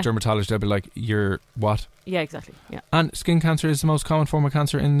 as Oh, I said, yeah. dermatologist, they'll be like, "You're what?" Yeah, exactly. Yeah, And skin cancer is the most common form of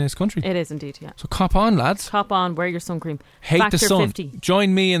cancer in this country. it is indeed. Yeah, So cop on, lads. cop on. Wear your sun cream. Hate Factor the sun. 50.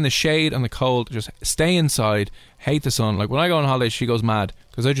 Join me in the shade and the cold. Just stay inside. Hate the sun. Like when I go on holiday, she goes mad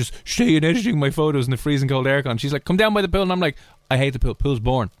because I just stay in editing my photos in the freezing cold aircon. She's like, "Come down by the pool," and I'm like, "I hate the pool. Pool's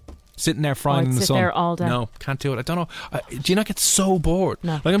boring." Sitting there frying I'd in the sit sun. there all day. No, can't do it. I don't know. Do you not get so bored?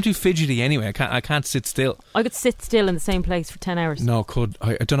 No. Like I'm too fidgety anyway. I can't sit still. I could sit still in the same place for 10 hours. No,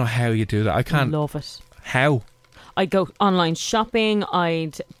 I don't know how you do that. I can't. Love it. How? I'd go online shopping.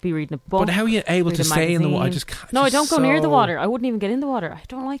 I'd be reading a book. But how are you able read to a stay in the water? I magazine. just can't. No, I don't go near the so- water. I wouldn't even get in the water. I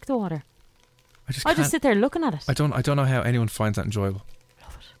don't like the water. I just I just sit there looking at it. I don't know how anyone finds that enjoyable.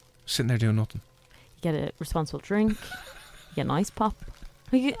 Love it. Sitting there doing nothing. You get a responsible drink. You get an ice pop.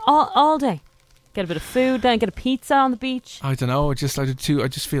 You get all day. Get a bit of food, then get a pizza on the beach. I don't know. I just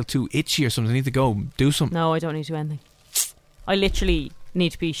feel too itchy or something. I need to go do something. No, I don't need to do anything. I literally need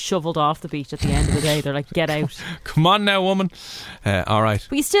to be shoveled off the beach at the end of the day. They're like, get out. Come on now, woman. All right.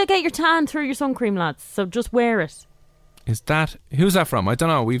 But you still get your tan through your sun cream, lads. So just wear it. Who's that from? I don't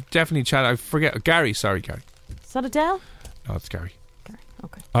know. We've definitely chatted. I forget. Gary. Sorry, Gary. Is that Adele? No, it's Gary. Gary,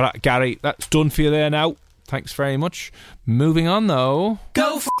 okay. All right, Gary. That's done for you there now. Thanks very much. Moving on, though.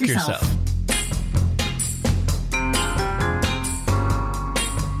 Go f*** yourself.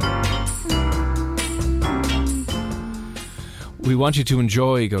 We want you to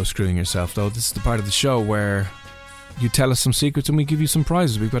enjoy Go Screwing Yourself, though. This is the part of the show where you tell us some secrets and we give you some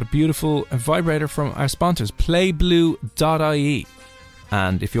prizes. We've got a beautiful vibrator from our sponsors, playblue.ie.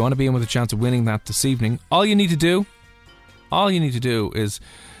 And if you want to be in with a chance of winning that this evening, all you need to do is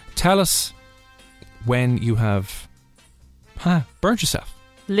tell us when you have burnt yourself.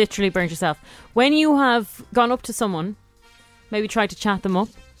 Literally burnt yourself. When you have gone up to someone, maybe tried to chat them up,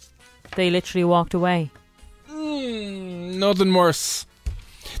 they literally walked away. Nothing worse.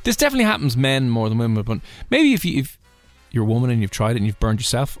 This definitely happens men more than women, but maybe if you're a woman and you've tried it and you've burned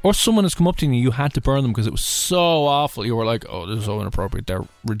yourself, or someone has come up to you and you had to burn them because it was so awful, you were like, oh, this is so inappropriate, they're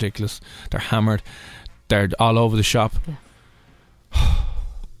ridiculous, they're hammered, they're all over the shop. Yeah.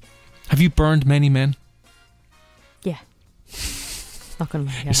 Have you burned many men? Yeah. Not gonna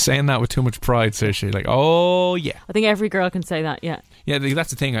lie. Yeah. You're saying that with too much pride, Saoirse. Like, oh yeah. I think every girl can say that. Yeah. Yeah, that's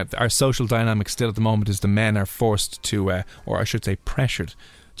the thing. Our social dynamic still at the moment is the men are forced to, or I should say, pressured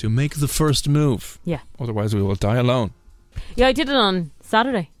to make the first move. Yeah. Otherwise, we will die alone. Yeah, I did it on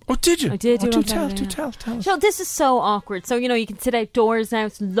Saturday. Oh, did you? I did. Do tell us. So this is so awkward. So you can sit outdoors now.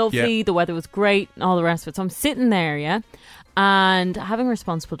 It's lovely. Yeah. The weather was great, and all the rest of it. So I'm sitting there, yeah, and having a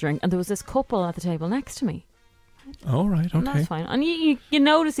responsible drink, and there was this couple at the table next to me. Oh, right, okay. And that's fine. And you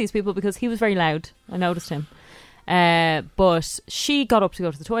notice these people because he was very loud. I noticed him. But she got up to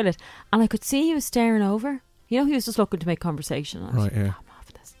go to the toilet, and I could see he was staring over. He was just looking to make conversation. Right, yeah. I'm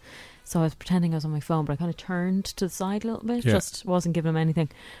off this. So I was pretending I was on my phone, but I kind of turned to the side a little bit. Yeah. Just wasn't giving him anything.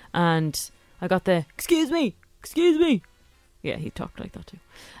 And I got the, excuse me. Yeah, he talked like that too.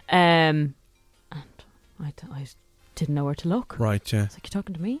 And I didn't know where to look. Right, yeah. I was like, you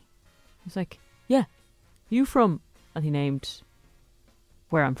talking to me? He was like, yeah. You from? And he named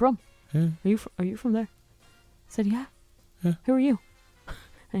where I'm from. Yeah. Are you from there? I said, yeah. Who are you?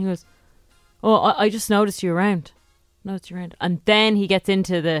 And he goes, oh, I just noticed you around. And then he gets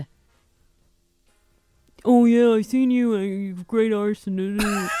into the, oh yeah, I seen you. You have great arse.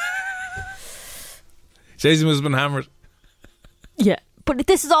 Says he must have been hammered. Yeah, but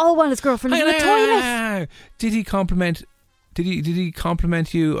this is all while his girlfriend is in the toilet. Did he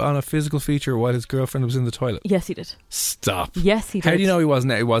compliment you on a physical feature while his girlfriend was in the toilet? Yes, he did. Stop. Yes, he did. How do you know he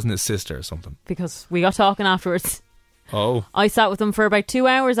wasn't his sister or something? Because we got talking afterwards. Oh. I sat with him for about 2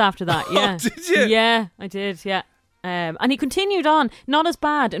 hours after that. Yeah. Oh, did you? Yeah, I did. Yeah. And he continued on, not as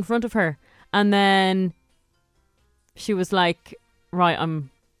bad, in front of her. And then she was like, "Right, I'm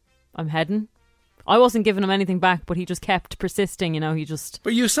heading." I wasn't giving him anything back, but he just kept persisting. He just.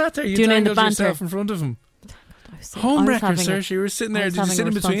 But you sat there. You dangled yourself in front of him. Homewrecker, sir. You were sitting there. Did you sit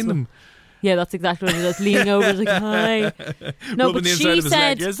in between them? Yeah, that's exactly what it is. Leaning over, like, hi. No, but she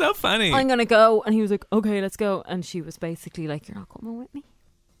said, "You're so funny. I'm gonna go," and he was like, "Okay, let's go." And she was basically like, "You're not coming with me."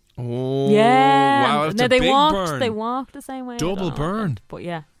 Oh, yeah. Wow, that's no, a big burn. They walked the same way. Double burn. But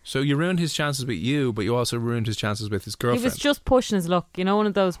yeah. So you ruined his chances with you, but you also ruined his chances with his girlfriend. He was just pushing his luck. One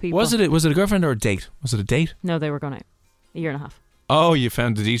of those people. Was it a girlfriend or a date? Was it a date? No, they were going out. 1.5 years. Oh, you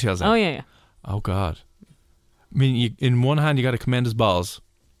found the details out. Oh, yeah. Oh, God. I mean, in one hand, you got to commend his balls.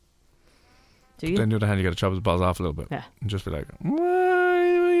 Do you? Then on the other hand, you got to chop his balls off a little bit. Yeah. And just be like, what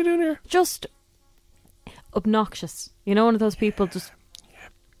are you doing here? Just obnoxious. One of those people just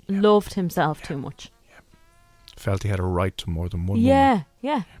loved himself too much. Yeah. Felt he had a right to more than one woman.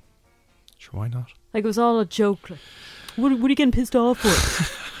 Yeah. Sure, why not? Like, it was all a joke. Like, what are you getting pissed off for?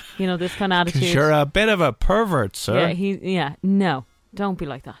 This kind of attitude. You're a bit of a pervert, sir. Yeah, no. Don't be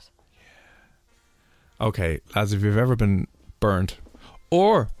like that. Okay, lads, if you've ever been burned,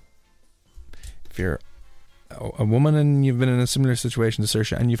 or if you're a woman and you've been in a similar situation to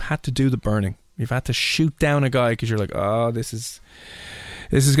Saoirse and you've had to do the burning, you've had to shoot down a guy because you're like, oh, this is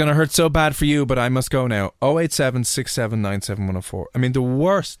going to hurt so bad for you, but I must go now. 087 6797 104. I mean, the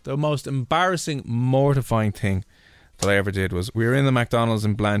most embarrassing, mortifying thing that I ever did was we were in the McDonald's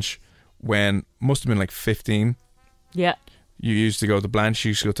in Blanche when must have been like 15. Yeah. You used to go to Blanche, you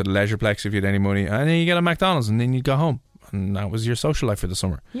used to go to the Leisureplex if you had any money, and then you get a McDonald's and then you'd go home. And that was your social life for the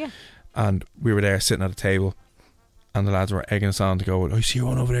summer. Yeah. And we were there sitting at a table and the lads were egging us on to go, I see you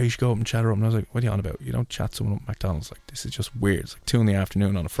one over there, you should go up and chat her up. And I was like, what are you on about? You don't chat someone up at McDonald's. Like, this is just weird. It's like 2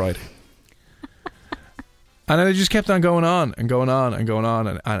 PM on a Friday. And then it just kept on going on and going on and going on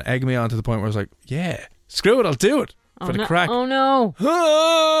and egging me on to the point where I was like, yeah, screw it, I'll do it. For the crack. Oh no.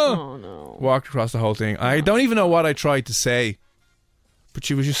 Oh no. Walked across the whole thing. I don't even know what I tried to say, but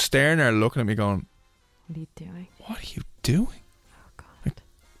she was just staring there looking at me going, what are you doing? What are you doing? Oh God. Like,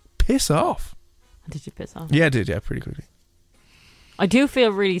 piss off. Did you piss off? Yeah, I did. Yeah, pretty quickly. I do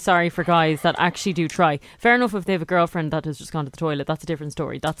feel really sorry for guys that actually do try. Fair enough if they have a girlfriend that has just gone to the toilet. That's a different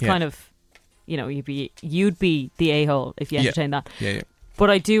story. That's kind of, you know, you'd be the a-hole if you entertain that. Yeah. But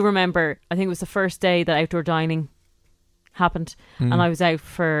I do remember, I think it was the first day that outdoor dining happened, and I was out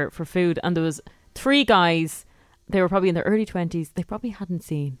for food, and there was 3 guys. They were probably in their early 20s. They probably hadn't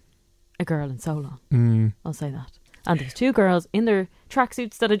seen a girl in so long. I'll say that. And there was 2 girls in their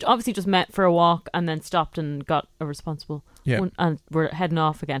tracksuits that had obviously just met for a walk and then stopped and got a responsible one, and were heading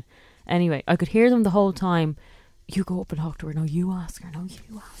off again. Anyway, I could hear them the whole time. You go up and talk to her. No, you ask her. No,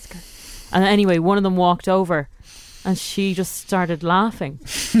 you ask her. And anyway, one of them walked over and she just started laughing.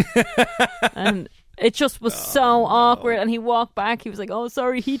 And it just was so awkward. And he walked back. He was like, oh,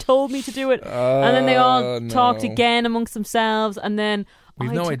 sorry, he told me to do it. And then they all talked again amongst themselves. And then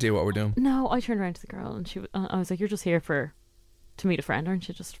we've no idea what we're doing. No, I turned around to the girl and I was like, you're just here to meet a friend, aren't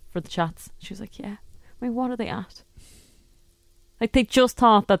you? Just for the chats. She was like, yeah. I mean, what are they at? Like, they just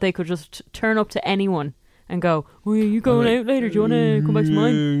thought that they could just turn up to anyone and go, oh, are you going out later? Do you want to come back to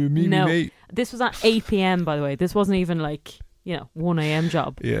mine? No. This was at 8 p.m, by the way. This wasn't even like, 1 a.m.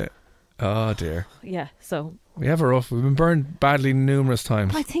 job. Yeah. Oh, dear. Yeah, so... We have a rough. We've been burned badly numerous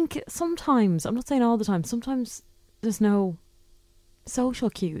times. But I think sometimes, I'm not saying all the time, sometimes there's no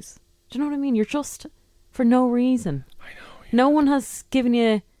social cues. Do you know what I mean? You're just for no reason. I know. Yeah. No one has given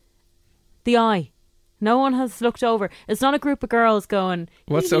you the eye. No one has looked over. It's not a group of girls going.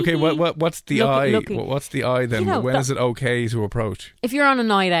 What's okay? What's the eye? What's the eye then? When is it okay to approach? If you're on a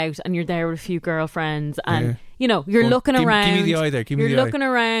night out and you're there with a few girlfriends and you're looking around. Give me the eye there. You're looking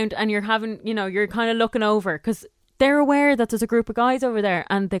around and you're having, you're kind of looking over because they're aware that there's a group of guys over there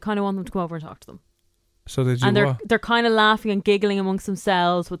and they kind of want them to come over and talk to them. So they do and what? They're kind of laughing and giggling amongst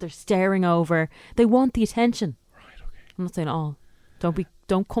themselves, but they're staring over. They want the attention. Right. Okay. I'm not saying all.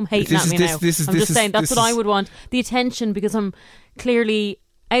 Don't come hating at me now. I'm just saying that's what I would want. The attention, because I'm clearly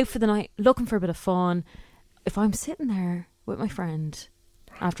out for the night, looking for a bit of fun. If I'm sitting there with my friend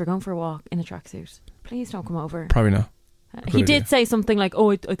after going for a walk in a tracksuit, please don't come over. Probably not. He did say something like,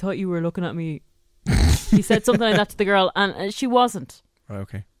 oh, I thought you were looking at me. He said something like that to the girl, and she wasn't. Right,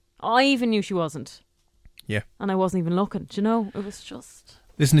 okay. I even knew she wasn't. Yeah. And I wasn't even looking. Do you know? It was just...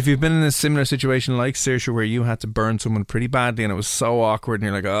 Listen, if you've been in a similar situation like Saoirse where you had to burn someone pretty badly and it was so awkward and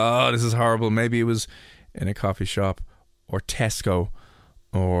you're like, oh, this is horrible. Maybe it was in a coffee shop or Tesco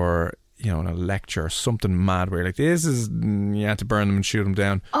or, in a lecture or something mad where you're like, you had to burn them and shoot them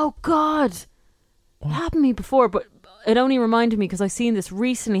down. Oh, God. It happened to me before, but it only reminded me because I seen this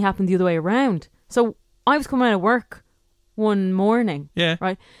recently happen the other way around. So I was coming out of work one morning. Yeah.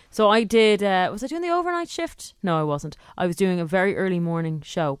 Right. So I did, was I doing the overnight shift? No, I wasn't. I was doing a very early morning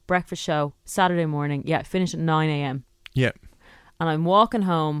show, breakfast show, Saturday morning. Yeah, finished at 9 a.m. Yeah. And I'm walking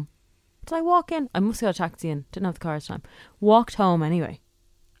home. Did I walk in? I must have got a taxi in. Didn't have the car at the time. Walked home anyway.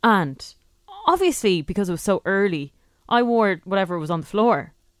 And obviously, because it was so early, I wore whatever was on the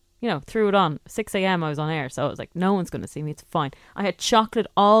floor. Threw it on. 6 a.m. I was on air, so I was like, no one's going to see me, it's fine. I had chocolate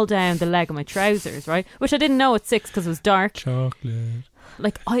all down the leg of my trousers, right? Which I didn't know at 6 because it was dark. Chocolate.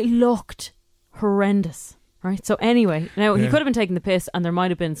 Like, I looked horrendous, right? So anyway, now he could have been taking the piss and there might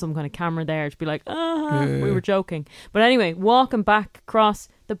have been some kind of camera there to be like, we were joking. But anyway, walking back across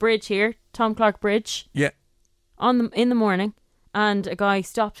the bridge here, Tom Clark Bridge. Yeah. In the morning, and a guy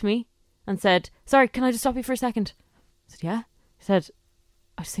stopped me and said, sorry, can I just stop you for a second? I said, yeah. He said,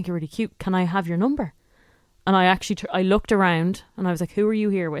 I just think you're really cute. Can I have your number? And I actually, I looked around and I was like, who are you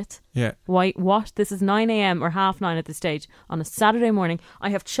here with? Yeah. Why, what? This is 9 a.m. or 9:30 at this stage on a Saturday morning. I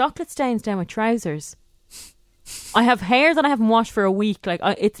have chocolate stains down my trousers. I have hair that I haven't washed for a week. Like,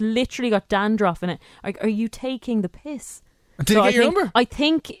 it's literally got dandruff in it. Like, are you taking the piss? Did he get your number? I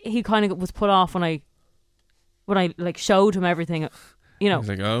think he kind of was put off when I like showed him everything. He's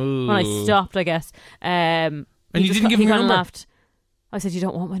like, oh. When I stopped, I guess. And you didn't give him your number? Laughed. I said, you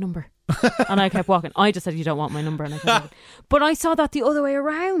don't want my number. And I kept walking. I just said, you don't want my number. And I kept walking. But I saw that the other way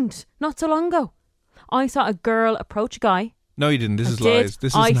around not so long ago. I saw a girl approach a guy. No, you didn't. This is lies.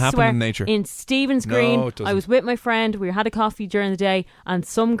 This doesn't happen in nature. In Stephen's Green, no, it doesn't. I was with my friend. We had a coffee during the day. And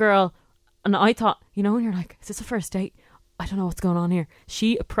some girl, and I thought, and you're like, is this a first date? I don't know what's going on here.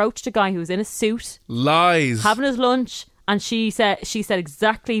 She approached a guy who was in a suit. Lies. Having his lunch. And she said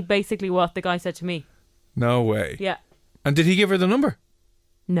exactly basically what the guy said to me. No way. Yeah. And did he give her the number?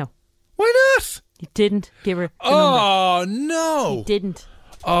 No. Why not? He didn't give her the number. Oh, no. He didn't.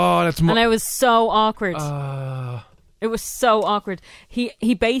 Oh, that's... and I was so awkward. It was so awkward.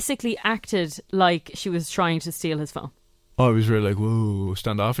 He basically acted like she was trying to steal his phone. Oh, it was really like, whoa,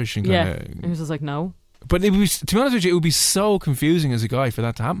 standoffish and kind of... Yeah. He was just like, no. But it was, to be honest with you, it would be so confusing as a guy for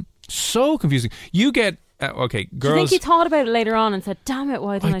that to happen. So confusing. You get okay, girls. Do you think he thought about it later on and said, "Damn it,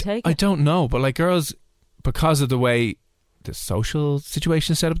 why didn't I take it?" I don't know, but like girls, because of the way the social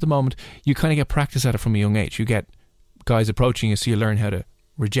situation is set up at the moment, you kind of get practice at it from a young age. You get guys approaching you, so you learn how to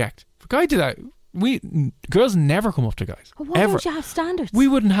reject. If a guy did that, girls never come up to guys. Well, why don't you have standards? We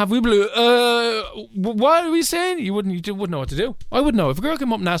wouldn't have. We'd be like, what are we saying? You wouldn't know what to do. I wouldn't know. If a girl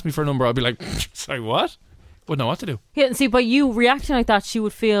came up and asked me for a number, I'd be like, sorry, what? Wouldn't know what to do. Yeah, and see, by you reacting like that, she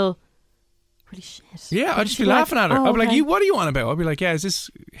would feel really shit. Yeah, I'd just be laughing at her. I'd be like, what are you on about? I'd be like, yeah, is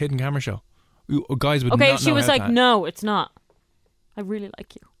this hidden camera show? Guys would not know. Okay, if she was like, no, it's not. I really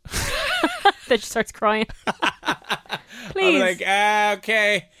like you. Then she starts crying. Please. I'm like,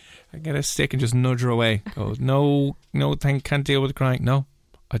 okay. I get a stick and just nudge her away. Goes, no, can't deal with crying. No,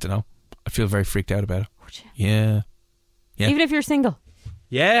 I don't know. I feel very freaked out about it. Would you? Yeah. Even if you're single?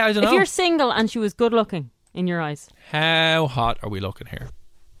 Yeah, I don't know. If you're single and she was good looking in your eyes. How hot are we looking here?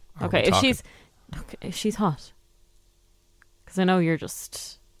 Okay, if she's hot. Because I know you're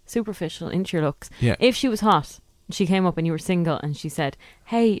just superficial into your looks. Yeah. If she was hot, she came up and you were single and she said,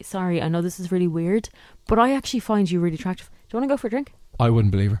 hey, sorry, I know this is really weird, but I actually find you really attractive. Do you want to go for a drink? I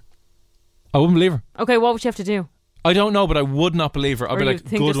wouldn't believe her. I wouldn't believe her. Okay, what would you have to do? I don't know, but I would not believe her. I'd be like,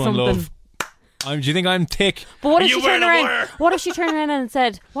 good one, love. Do you think I'm thick? But what if she turned around? What if she turned around and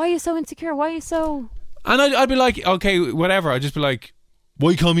said, why are you so insecure? Why are you so... And I'd be like, okay, whatever. I'd just be like,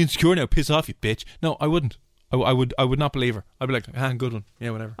 why you call me insecure now? Piss off, you bitch. No, I wouldn't. I would not believe her. I'd be like, good one. Yeah,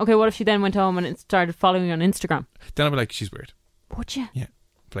 whatever. Okay, what if she then went home and started following you on Instagram? Then I'd be like, she's weird. Would you? Yeah.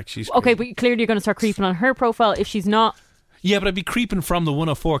 Like she's okay, crazy. but clearly you're going to start creeping on her profile if she's not. Yeah, but I'd be creeping from the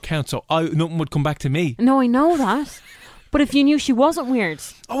 104 account, so nothing would come back to me. No, I know that. But if you knew she wasn't weird.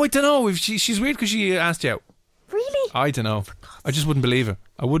 Oh, I don't know. If she's weird because she asked you out. Really? I don't know. I just wouldn't believe it.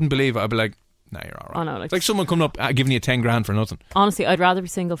 I wouldn't believe it. I'd be like, nah, you're alright. Oh, no, like someone coming up giving you 10 grand for nothing. Honestly, I'd rather be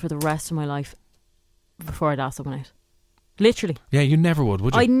single for the rest of my life before I'd ask someone out. Literally. Yeah, you never would you?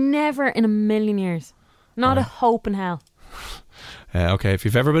 I'd never in a million years. Not a hope in hell. Okay, if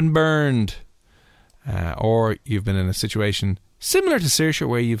you've ever been burned or you've been in a situation similar to Saoirse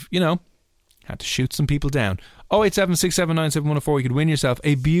where you've, had to shoot some people down, 08767971004, you could win yourself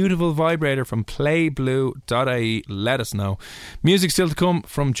a beautiful vibrator from playblue.ie. Let us know. Music still to come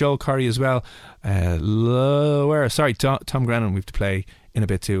from Joel Corry as well. Tom Grennan we have to play in a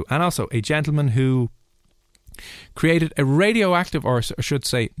bit too. And also a gentleman who created a radioactive, or I should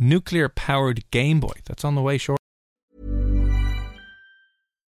say nuclear powered Game Boy. That's on the way short.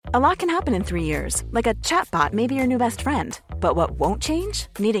 A lot can happen in 3 years, like a chatbot may be your new best friend. But what won't change?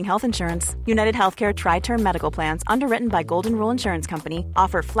 Needing health insurance. United Healthcare Tri-Term Medical Plans, underwritten by Golden Rule Insurance Company,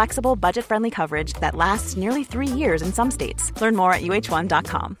 offer flexible, budget-friendly coverage that lasts nearly 3 years in some states. Learn more at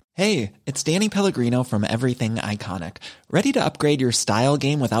uh1.com. Hey, it's Danny Pellegrino from Everything Iconic. Ready to upgrade your style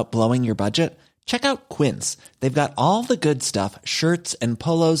game without blowing your budget? Check out Quince. They've got all the good stuff, shirts and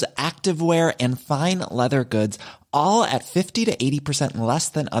polos, activewear, and fine leather goods, all at 50 to 80% less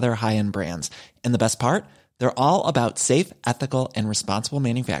than other high-end brands. And the best part? They're all about safe, ethical, and responsible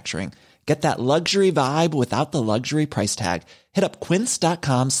manufacturing. Get that luxury vibe without the luxury price tag. Hit up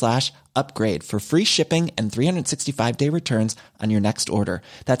quince.com/upgrade for free shipping and 365-day returns on your next order.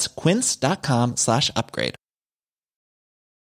 That's quince.com/upgrade.